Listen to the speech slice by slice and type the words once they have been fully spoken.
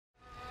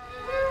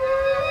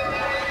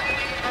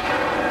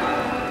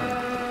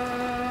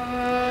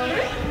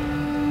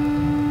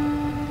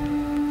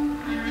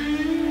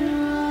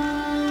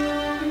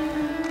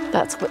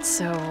That's what's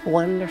so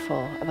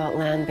wonderful about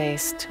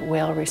land-based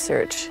whale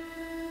research.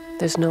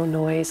 There's no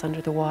noise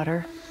under the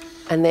water,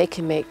 and they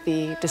can make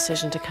the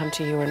decision to come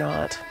to you or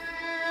not.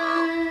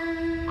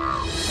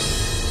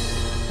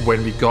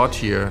 When we got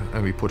here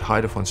and we put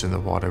hydrophones in the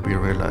water, we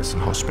realized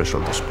how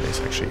special this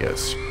place actually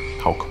is,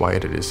 how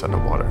quiet it is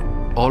underwater.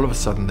 All of a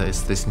sudden,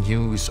 there's this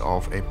news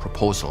of a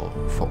proposal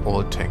for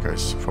oil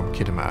tankers from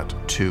Gitga'at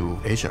to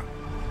Asia.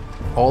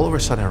 All of a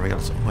sudden, I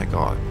realized, oh my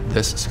God,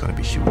 this is going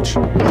to be huge.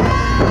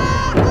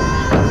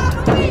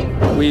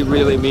 We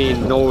really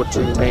mean no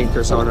to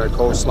tankers on our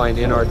coastline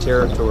in our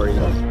territory.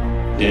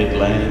 Dead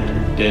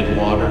land, dead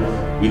water,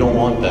 we don't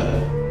want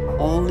that.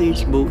 All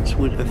these boats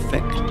would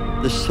affect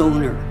the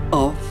sonar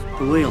of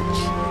the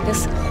whales.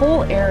 This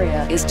whole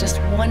area is just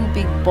one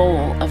big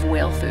bowl of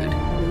whale food.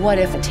 What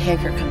if a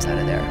tanker comes out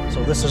of there?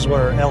 So this is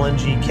where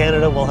LNG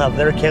Canada will have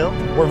their count.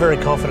 We're very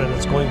confident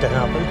it's going to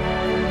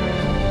happen.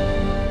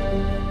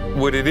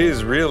 What it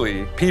is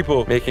really,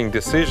 people making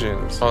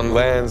decisions on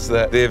lands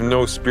that they have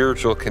no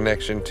spiritual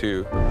connection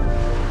to.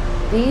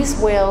 These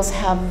whales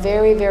have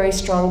very, very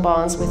strong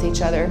bonds with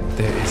each other.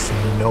 There is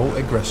no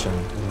aggression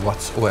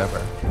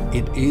whatsoever.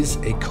 It is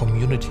a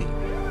community.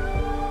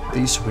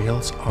 These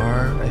whales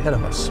are ahead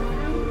of us.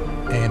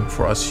 And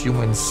for us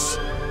humans,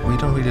 we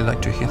don't really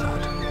like to hear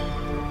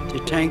that. The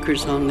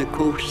tankers on the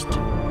coast,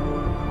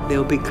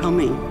 they'll be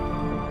coming.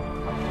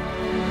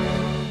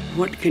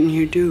 What can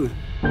you do?